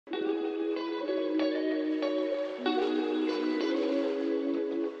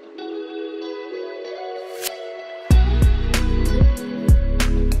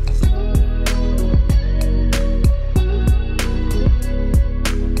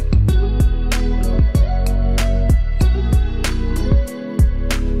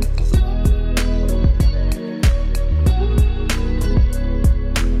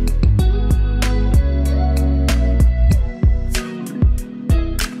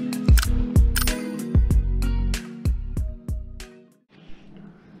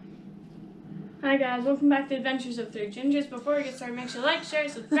Hi guys, welcome back to Adventures of Three Gingers. Before we get started, make sure to like, share,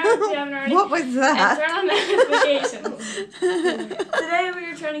 subscribe if you haven't already. What was that? And turn on notifications. Today we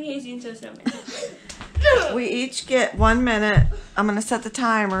are turning Hazie into a snowman. We each get 1 minute. I'm going to set the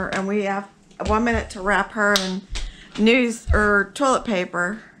timer, and we have 1 minute to wrap her in news or toilet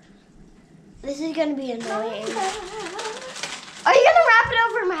paper. This is going to be annoying. Are you going to wrap it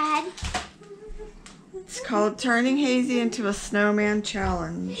over my head? It's called Turning Hazie into a Snowman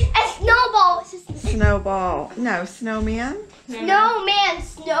Challenge. A snowball. Snowball. No, snowman? Snowman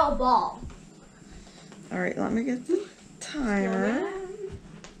snowball. Alright, let me get the timer.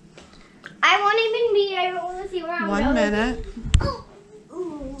 I won't even be able to see where I'm going. 1 minute. Oh.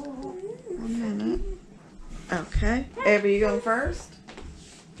 1 minute. Okay. Ava, you going first?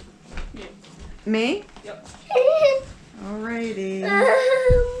 Yeah. Me? Yep. Alrighty.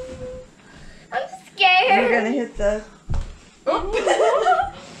 I'm scared. You're going to hit the...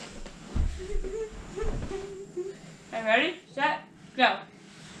 Are you ready? Set, go.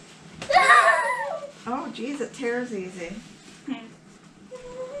 Oh, geez, it tears easy.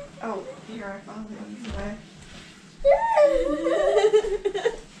 Oh, here, I found it easy way.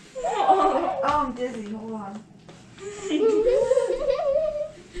 Oh, I'm dizzy. Hold on.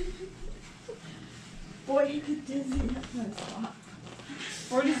 Boy, you get dizzy. No, stop.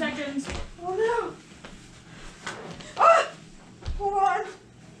 40 seconds. Oh, no. Ah! Hold on.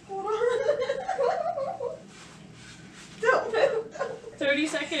 Hold on. Don't move. 30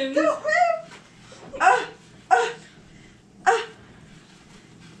 seconds. Don't move.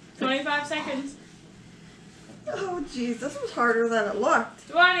 25 seconds. Oh, jeez, this was harder than it looked.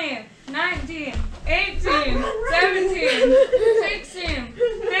 20, 19, 18, 17, 16,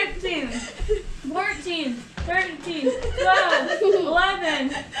 15, 14, 13, 12, 11,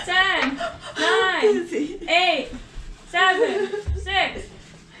 10, 9, 8, 7, 6,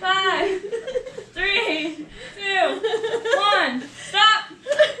 5, 3, 2, 1. Stop!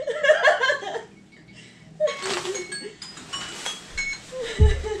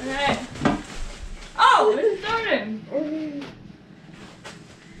 Okay. Oh, it's starting.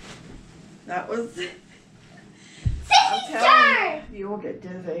 That was... Sissy's turn. You will get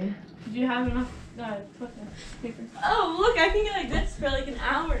dizzy. Did you have enough paper? Oh, look, I can get like this for like an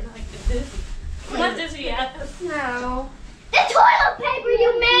hour and like get dizzy. I'm not dizzy yet. No. The toilet paper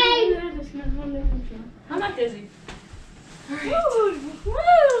you made. I'm not dizzy. Alright.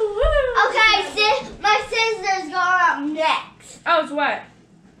 Okay, my scissors go up next. Oh, it's wet.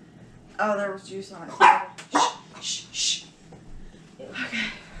 Oh, there was juice on it. Shh, shh, shh.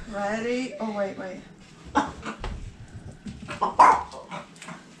 Okay, ready? Oh, wait.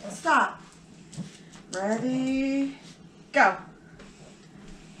 Stop. Ready? Go.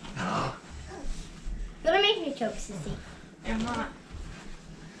 You're gonna make me choke, Sissy. I'm not.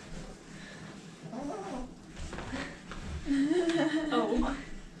 Oh.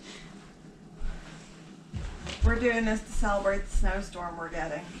 We're doing this to celebrate the snowstorm we're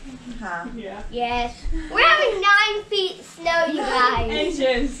getting. Huh? Yeah. Yes. We're having 9 feet snow, you guys.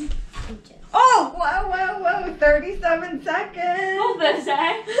 Inches. Oh, whoa. 37 seconds. Hold this,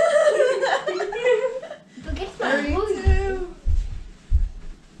 eh? Look at my booty. 32.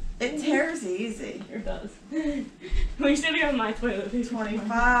 It tears easy. It does. We should have my toilet paper.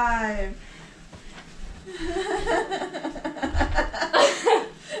 25.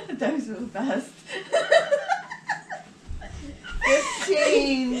 Those were the best.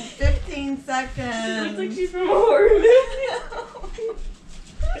 15 seconds. She looks like she's from a horror movie.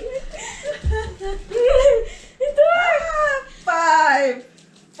 It's dark. 5,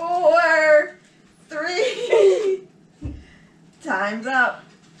 4, 3. Time's up.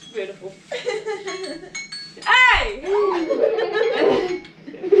 Beautiful. Hey!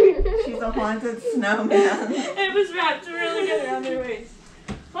 She's a haunted snowman. It was wrapped really good around their waist.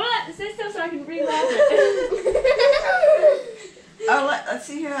 Hold on, sit still so I can re-wrap it. Oh, let's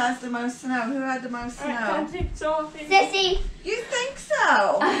see who has the most snow. Who had the most snow? Alright, time to take so off. Sissy. You think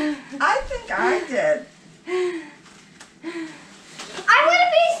so? I think I did. I want to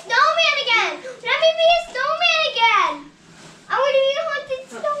be a snowman again. Let me be a snowman again. I want to be a haunted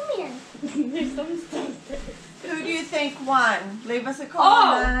snowman. There's some stuff there. Who do you think won? Leave us a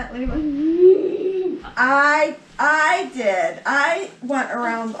comment. I did. I went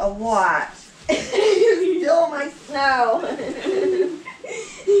around a lot. Still my snow.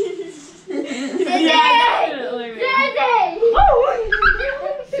 Definitely.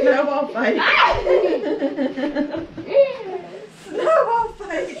 Snowball fight. Snowball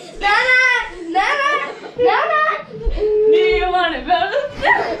fight. Do you want it better?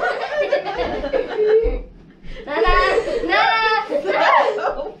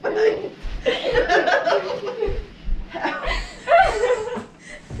 Snowball fight.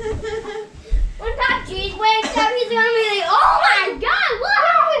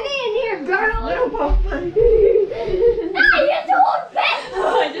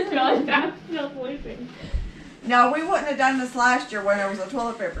 No, we wouldn't have done this last year when there was a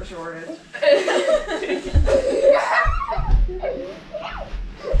toilet paper shortage. I'm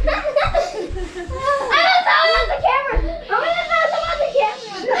gonna throw it on the camera. I'm gonna throw them on the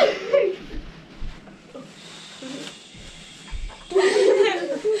camera.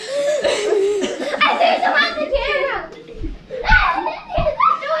 I threw them on the camera.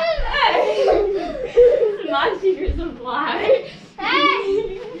 My secret's a lie.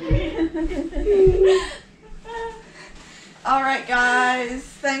 Hey. All right, guys.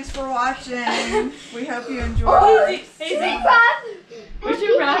 Thanks for watching. We hope you enjoyed. Should we wrap? We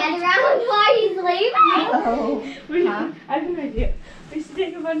should wrap. Head around while he's leaving. Huh? I have an idea. We should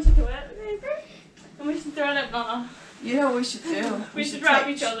take a bunch of toilet paper and we should throw it at Mama. You know what we should do? We should wrap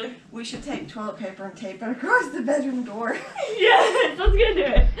take- each other. We should take toilet paper and tape it across the bedroom door. Yes, let's go do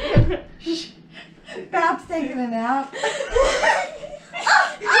it. Bab's taking a nap.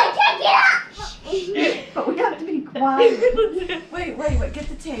 I can't get up. But we have to be quiet. Let's do it. Wait. Get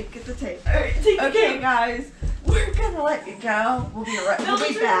the tape. Get the tape. Alright, take the Okay, camera. guys. We're gonna let you go. We'll be right. We'll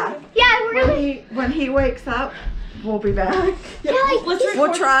be back. Yeah, we're gonna. When he wakes up, we'll be back. Yeah, like, Let's We'll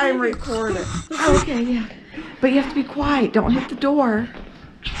record try this and video. record it. Okay, yeah. But you have to be quiet. Don't hit the door.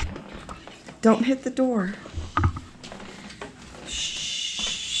 Don't hit the door.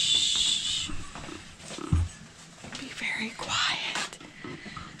 Shh. Be very quiet.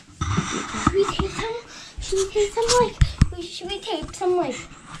 Should we tape some? Should we tape some like? Should we tape some like?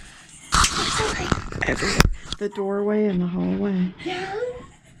 Everywhere. The doorway and the hallway. Yeah.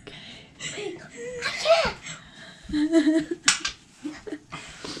 Okay. I can't.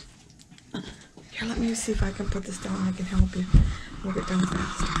 Here, let me see if I can put this down. I can help you. We'll get done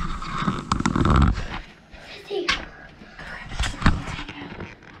fast. See.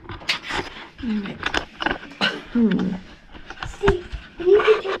 Let me make. See. We need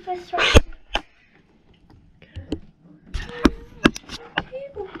to tape this right.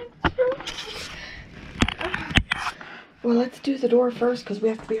 Well, let's do the door first because we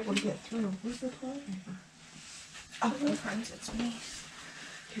have to be able to get through. Where's the toilet paper? Oh, my friends, it's me.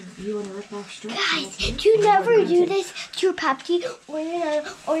 Here, you want to rip off strips? Guys, do you never do this to your puppy or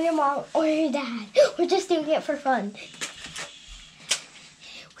your mom or your dad? We're just doing it for fun.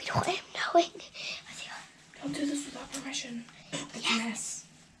 We don't want him knowing. Don't do this without permission. It's a mess.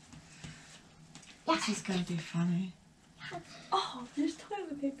 Yeah. This is gonna be funny. Oh, there's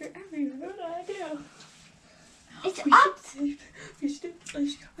toilet paper everywhere. What do I do? It's We up. should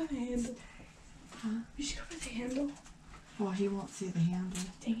cover the handle. Huh? We should cover the handle. Well, he won't see the handle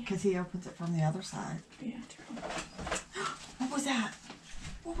Dang it. because he opens it from the other side. Yeah, true. What was that?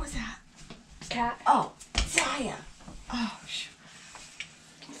 What was that? Cat. Oh, Zaya. Oh, shoot.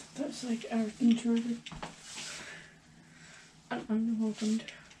 That's like our intruder. An unopened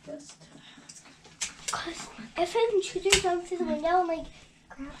guest. Cause if an intruder jumped through the window and like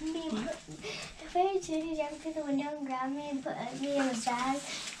grabbed me, if an intruder jumped through the window and grabbed me and put me in a bag,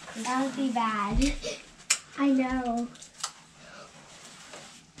 that would be bad. I know.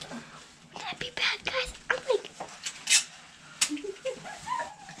 That'd be bad, guys. I'm like.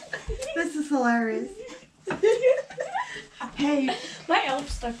 This is hilarious. Hey, My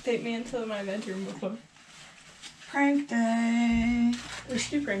elf duct taped me into my bedroom before. prank day. We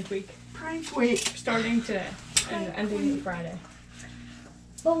should do prank week. Prank week. Starting today and ending Friday.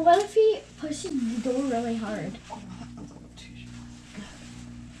 But what if he pushes the door really hard?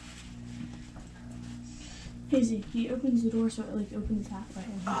 Hazie, he opens the door so it like opens halfway.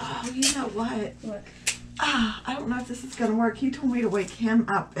 Oh, you know what? What? I don't know if this is gonna work. He told me to wake him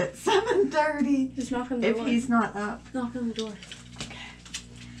up at 7:30 Just knock on the if door. he's not up. Knock on the door. Okay.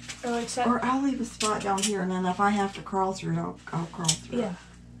 Or like set. Or I'll leave a spot down here, and then if I have to crawl through it, I'll crawl through Yeah.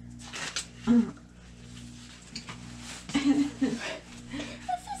 This is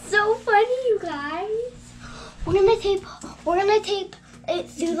so funny, you guys. We're gonna tape it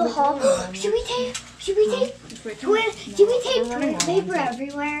through the hall. Should we tape Just wait. toilet paper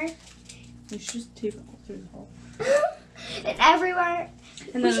everywhere? We should just tape it all through the hole. It's everywhere.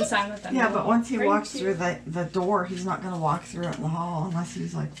 And then the sign with that. Yeah, but once he Prank walks week. through the door, he's not gonna walk through it in the hall unless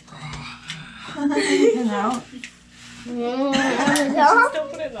he's like, you know. Just still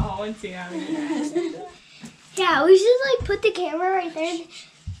put it in the hall and see how he reacts. Yeah, we should like put the camera right there and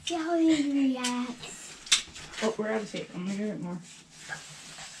see how he reacts. Oh, we're out of tape. I'm gonna hear it more.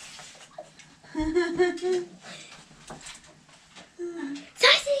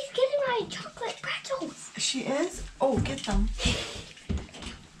 Sassy's getting my chocolate pretzels. She is? Oh, get them.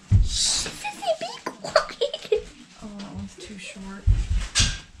 Sassy, be quiet. Oh, that one's too short.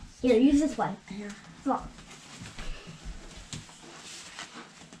 Here, use this one. Here. Come on.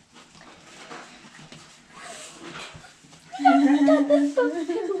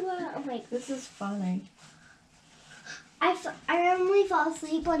 I'm like, This is funny. I normally fall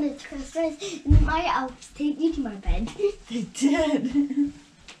asleep when it's Christmas, and my elves take me to my bed. They did.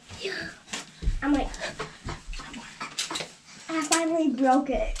 I'm like, I finally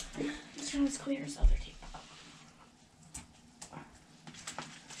broke it. This one's clear as other tape.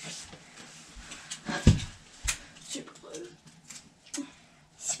 Super glue.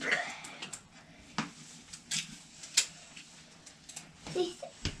 Super good. We love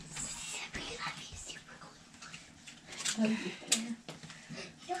you, super glue. That'd be fair.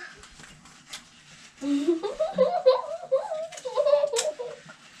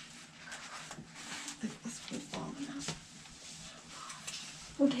 I think this one's long enough.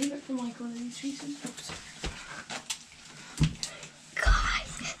 We'll tape it from like one of these pieces. Oops.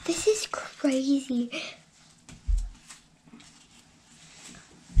 Guys, this is crazy.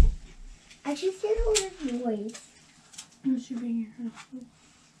 I just heard a weird noise. What should be here?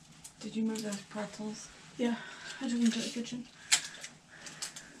 Did you move those pretzels? Yeah, I took them to the kitchen.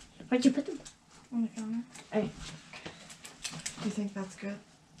 Where'd you put them? On the counter. Hey. Do you think that's good?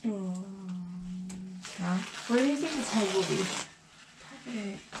 Huh? Where do you think this hole will be?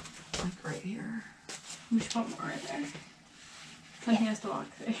 Hey. Like right here. We should put more right there. So he has to walk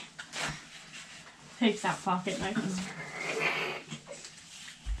through. Takes that pocket knife.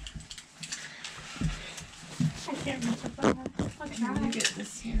 I can't reach up on that. I'll Can you try. get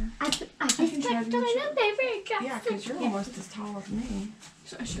this here? I just can try stepped to on reach a paper cup. Yeah, because you're almost as tall as me.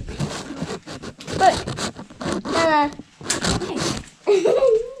 So I should be. But, I'm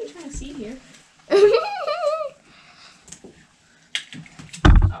trying to see here.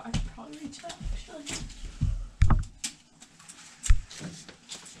 Oh, I could probably reach that actually.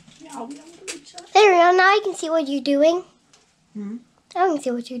 Yeah, I'll be able to reach that. there we go. Now I can see what you're doing. Hmm? I can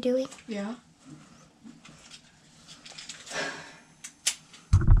see what you're doing. Yeah.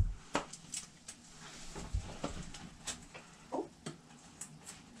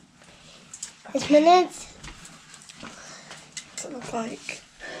 It's minutes. What's it look like?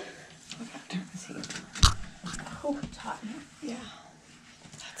 I've got to turn this heat. Oh, it's hot in here. Yeah.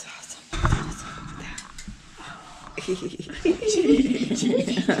 That's awesome.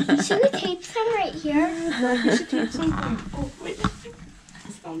 That's Should we tape some right here? We should take something. Oh, wait.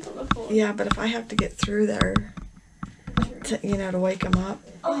 It's on to the floor. Yeah, but if I have to get through there, to, to wake them up.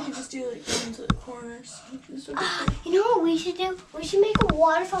 Oh, we could just do like go into the corners. This would be good. You know what we should do? We should make a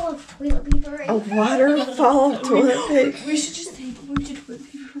waterfall of toilet paper right A here. waterfall of toilet paper. We should just tape a bunch of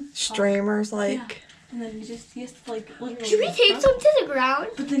toilet paper. Streamers, like. Yeah. And then you just like literally. Should we tape some to the ground?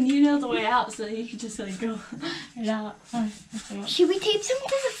 But then you know the way out, so you can just like go right out. Should we tape some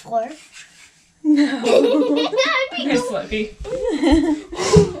to the floor? No. That'd be You're cool. slippy.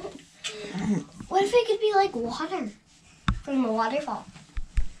 What if it could be like water from a waterfall?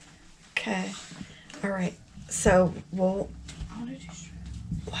 Okay. All right. So we'll. I want to do streamers.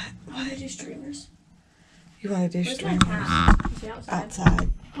 What? I want to do streamers. You want to do Where's my streamers cat? Is he outside? outside?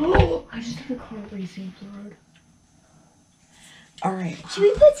 Oh, I just did a car racing up the road. All right. Should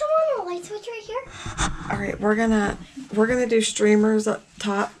we put some on the light switch right here? All right. We're gonna do streamers up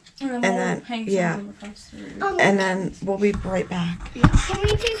top, And then, we'll hang some yeah. of them across the room. and then we'll be right back. Can we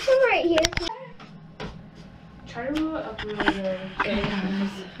tape some right here? Try to move it up really good.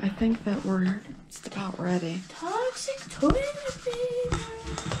 I think that we're just about ready. Toxic toilet paper.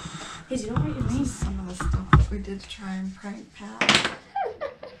 Hey, you don't write your This name. is some of the stuff that we did to try and prank Pat.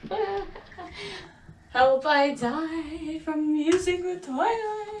 Help I die from using the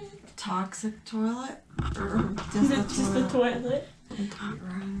toilet. Toxic toilet, or just the Just the toilet. And top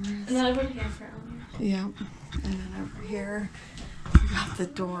room. And then I put a hamper on here. Yeah. And then over here, we got the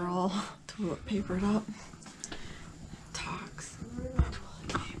door all toilet papered up. Toxic toilet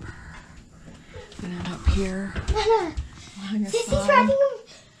paper. And then up here, along the Sissy's side.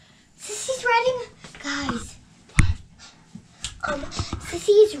 writing, guys.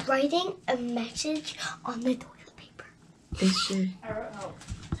 Sissy's writing a message on the toilet paper. Is she? I wrote help.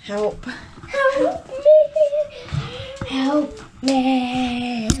 Help. Help me! Help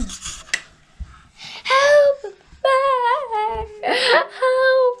me! Help me!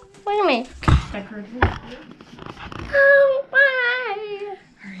 Help! Wait a minute. I heard you. Help me! All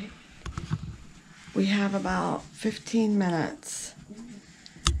right. We have about 15 minutes.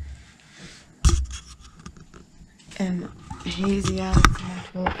 And Hazie added some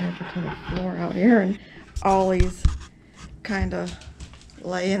toilet paper to the floor out here, and Ollie's kind of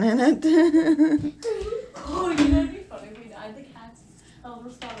laying in it. Oh, you know, it'd be funny if we dyed the cat's. Oh,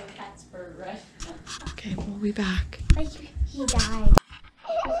 we'll start with the cat's fur red. Okay, we'll be back. Like he died.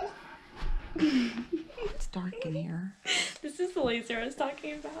 It's dark in here. This is the laser I was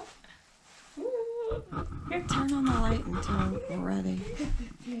talking about. Here. Turn on the light until we're ready.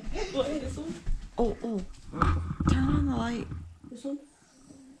 What, this one? Oh. Turn on the light. This one?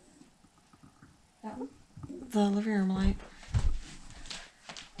 That one? The living room light.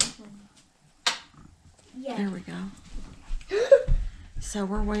 Yeah. There we go. So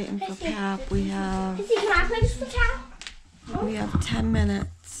we're waiting for Pap. We have 10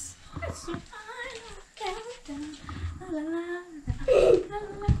 minutes. That's the final countdown. La, la, la.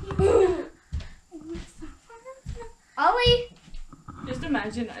 Ollie. Just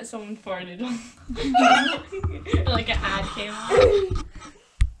imagine that someone farted on. Like an ad came on.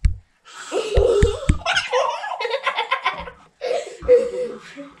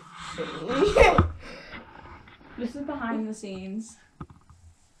 This is behind the scenes.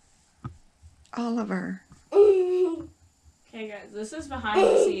 Oliver. Okay, guys, this is behind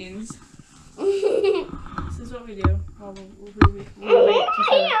the scenes. This is what we do. Well, we'll wait to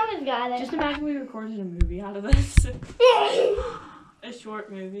I got it. just imagine we recorded a movie out of this. A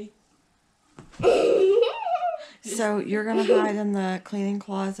short movie. So you're gonna hide in the cleaning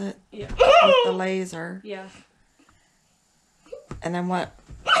closet Yeah. with the laser, Yeah. and then what?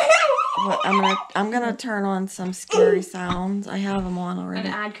 I'm gonna turn on some scary sounds. I have them on An already.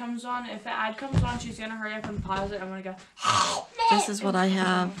 ad comes on. If the ad comes on, she's gonna hurry up and pause it. I'm gonna go. This is what I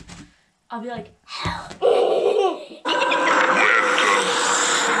have. I'll be like,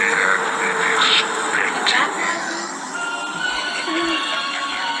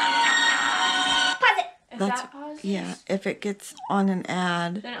 if That's that pauses, yeah. If it gets on an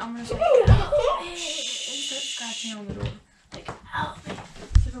ad, then I'm gonna say, help me, and start scratching on the door. Like, help me.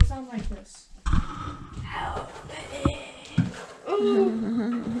 So it'll sound like this. Help me.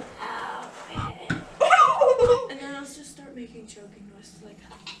 Help me. And then I'll just start making choking noises like.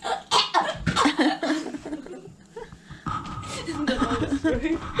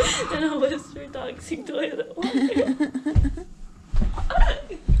 And then I'll whisper toxic toilet water.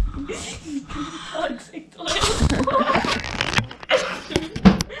 Toxic toilet water.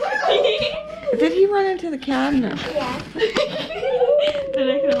 did he run into the cabinet? Yeah. Then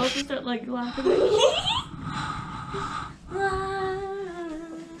I can also start like laughing like.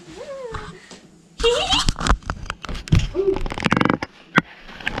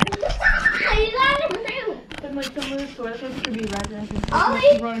 And like some of the toilet paper could be red and I can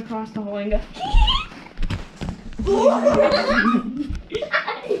just run across the whole and go.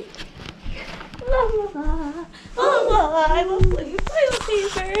 I love toilet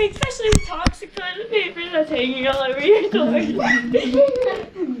paper, especially toxic toilet paper that's hanging all over your toilet.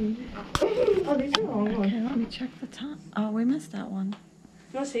 Oh, these are long ones. Okay, let me check the time. Oh, we missed that one.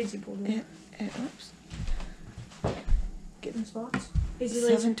 What's Hazie pulled in? Oops. Getting spots. Hazie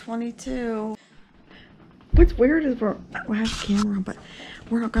laser. 7:22. What's weird is we have the camera, but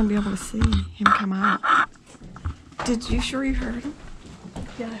we're not gonna be able to see him come out. Did you sure you heard him?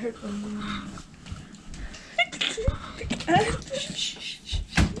 Yeah, I heard them.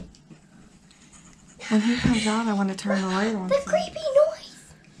 When he comes out, I want to turn the light on. The creepy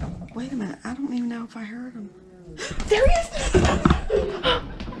noise. Wait a minute, I don't even know if I heard him. There he is.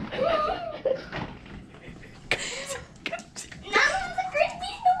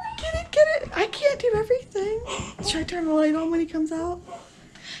 Get it! I can't do everything. Should I turn the light on when he comes out?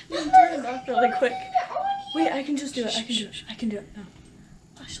 Turn it off really quick. Wait, I can just do it. I can do it. No.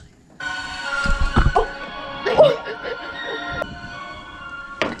 Flashlight.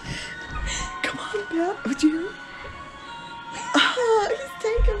 Come on, Pat. Would you hear him? Oh, he's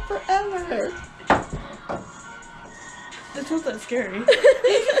taking forever. This was that scary.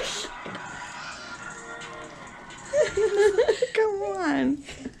 Come on.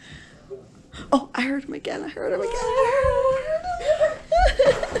 Oh, I heard him again. Help me.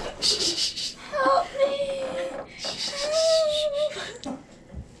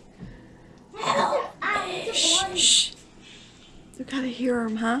 Help me. Shh. You gotta hear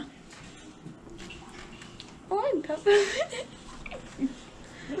him, huh? Oh, I'm Peppa.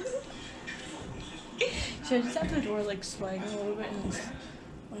 Should I just have the door like swaying a little bit and just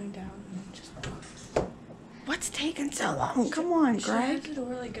going down and just. What's taking so long? Come on, Should I have Greg. the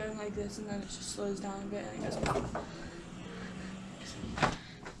door like going like this and then it just slows down a bit and it goes.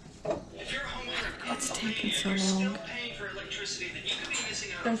 What's taking so long?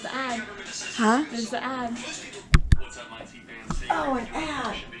 There's the ad. Huh? There's the ad. Oh, an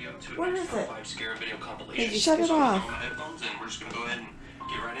ad. What is it? Hey, Shut it off. We're just gonna go ahead and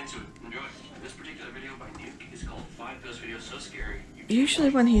get right into it. Enjoy. This particular video by Nuke is called 5 Ghost Videos So Scary. Usually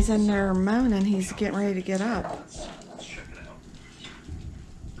when he's in there moaning, he's getting ready to get up. Let's check it out.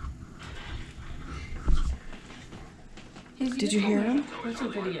 Did you hear him? What's a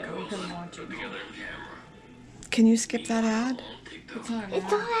video we couldn't watch it? Can you skip that ad? It's not an It's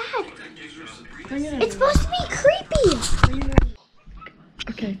ad. not bad. Bring it It's over. supposed to be creepy.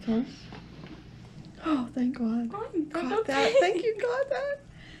 Okay, Tom. Oh, thank God. Got that. Thank you, got that.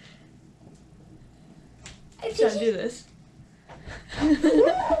 Should I do this?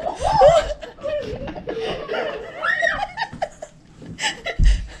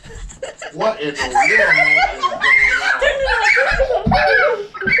 What in the world is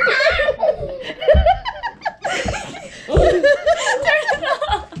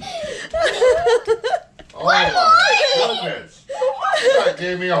Oh my goodness. You about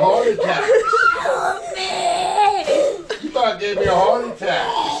gave me a heart attack. You about gave me a heart attack.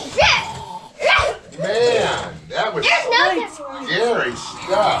 Man, that was scary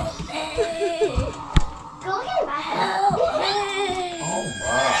stuff. Go get my help. Oh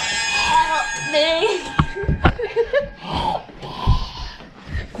my. Oh my.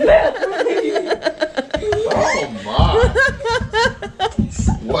 What in the world?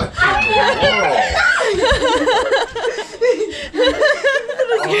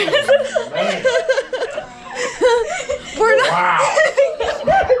 Oh, man. We're not.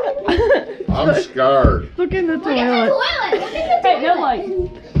 Wow. I'm scarred. Look in the Look at the toilet. toilet. Look at the Hey, no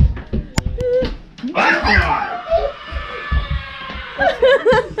toilet.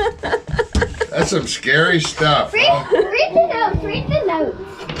 That's some scary stuff. Read the notes. Read the notes.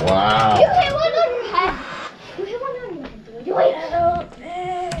 You Wow. hit one on your head. You hit one on your head. Do it.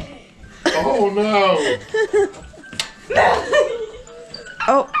 Oh no.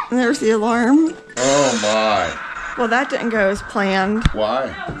 Oh, there's the alarm. Oh my. Well, that didn't go as planned.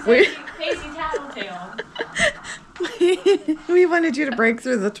 Why? We, Hazy Tattletale. we wanted you to break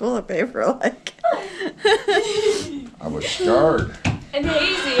through the toilet paper, like. I was scarred. And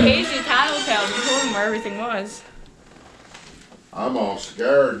Hazy Tattletale. We told him where everything was. I'm all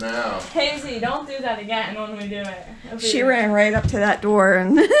scared now. Hazy, don't do that again when we do it. She ran right up to that door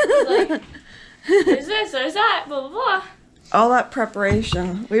and Like, there's this, there's that, blah, blah, blah. all that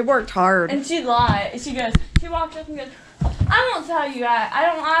preparation. We worked hard. And she lied. She walked up and goes, I won't tell you,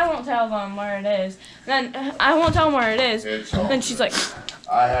 I won't tell them where it is. Then, I won't tell them where it is. It's all Then she's like,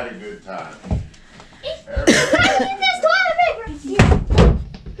 I had a good time. Get this toilet paper.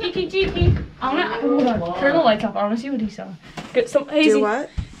 cheeky, cheeky. Hold on, turn the lights off. I want to see what he saw. Good, Hazy, Do what?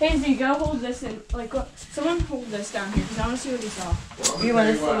 Hazy, go hold this and, like, look, someone hold this down here, because I want to see what he saw. Well, You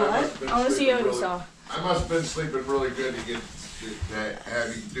wanna tell see I what? must have been I want to see sleeping what he really- saw. I must have been sleeping really good to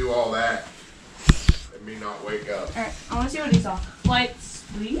have you do all that and me not wake up. Alright, I want to see what he saw. Lights,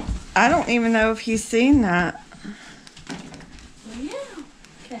 please. I don't even know if he's seen that. Yeah.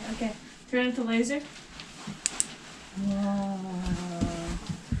 Okay. Turn it to laser.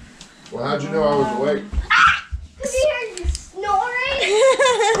 Well, how'd you know I was awake? Did you hear you snoring?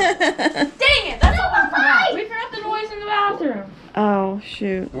 Dang it, that's what we forgot. We forgot the noise in the bathroom. Oh,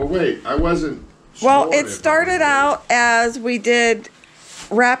 shoot. Well, wait, I wasn't. Well, snoring it if I started was out as we did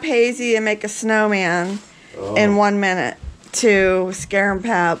wrap Hazy and make a snowman awake. in 1 minute to scare him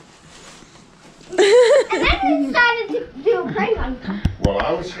Pap. And then we decided to do a prank on Well,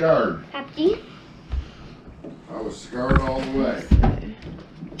 I was scarred. Pepsi. I was scarred all the way.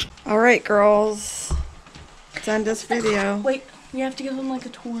 All right, girls. Let's end this video. Wait, we have to give them like a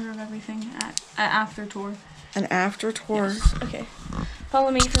tour of everything after tour. An after tour. Okay.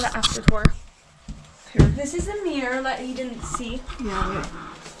 Follow me for the after tour. Here. This is a mirror that he didn't see. Yeah,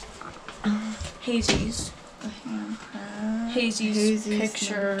 Hazy's. Hazy's Hazy's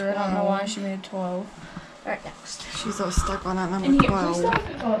picture. I don't know why she made 12. Alright, next. she's all stuck on that And number here, please 12. stop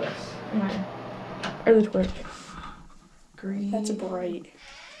and call this. Mine. Or the torch. Green. That's a bright.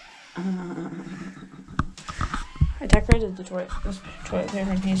 I decorated the toilet. This toilet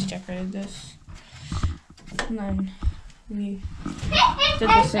paper and Hazy decorated this. And then we did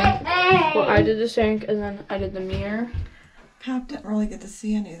the sink. Well, I did the sink and then I did the mirror. Pap didn't really get to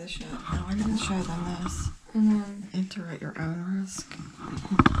see any of this yet. No, we're going to show them this. And then Enter at your own risk.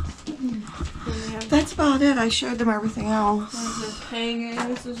 we have That's about it. I showed them everything else. the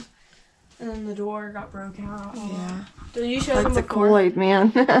hangings. And then the door got broken out. Yeah. Did you show Like them the before? Kool-Aid man.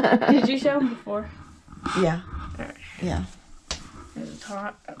 Did you show them before? Yeah. Alright. Yeah. There's a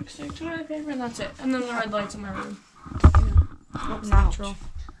toilet paper and that's it. And then the red lights in my room. Whoops, Natural.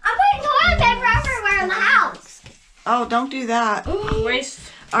 I'm putting toilet paper everywhere in the house. Oh, don't do that. Waste.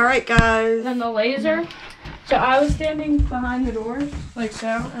 All right, guys. And then the laser. So I was standing behind the door, like so,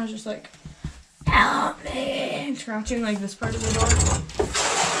 and I was just like, help me, crouching like this part of the door.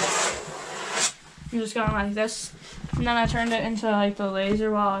 I'm just going like this. And then I turned it into like the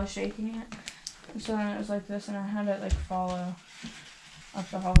laser while I was shaking it. So then it was like this, and I had it like follow up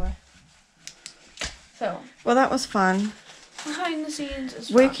the hallway. So Well, that was fun. behind the scenes is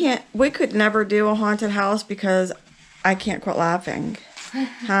fun. We could never do a haunted house because I can't quit laughing.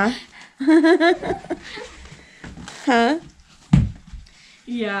 Huh? Huh?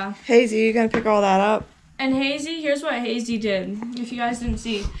 Yeah. Hazie, you gonna pick all that up? And Hazie, here's what Hazie did, if you guys didn't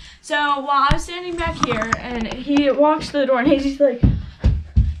see. So while I was standing back here, and he walks to the door, and Hazie's like,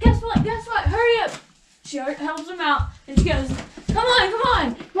 guess what, hurry up. She helps him out, and she goes, come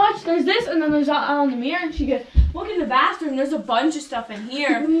on, watch, there's this, and then there's on the mirror, and she goes, look in the bathroom, there's a bunch of stuff in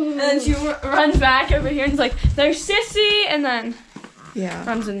here. And then she runs back over here, and is like, there's Sissy, and then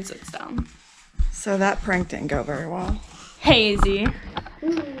runs and sits down. So that prank didn't go very well. Hazie.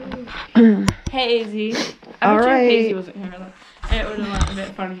 Hazie. I All wish right. Hazie wasn't here though. It would have been a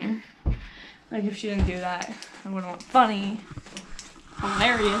bit funnier. Like if she didn't do that, it would have been funny.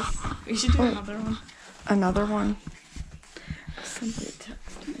 Hilarious. We should do another one. Another one. Somebody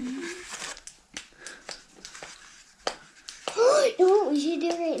text me. You know what we should do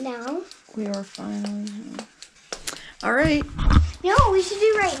right now? We are finally here. All right. You know what we should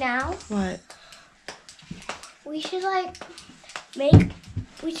do right now? What? We should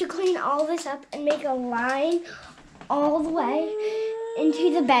we should clean all this up and make a line all the way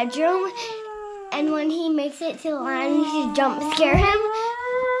into the bedroom. And when he makes it to the line, we should jump scare him.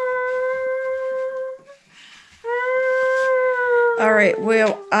 All right.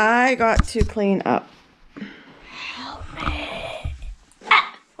 Well, I got to clean up.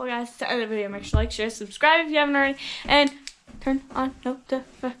 Well guys, to end the video, make sure to like, share, subscribe if you haven't already, and turn on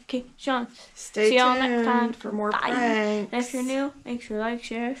notifications. Stay See y'all tuned next time for more Bye. pranks. And if you're new, make sure to like,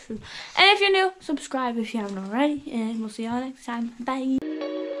 share, and if you're new, subscribe if you haven't already, and we'll see y'all next time. Bye.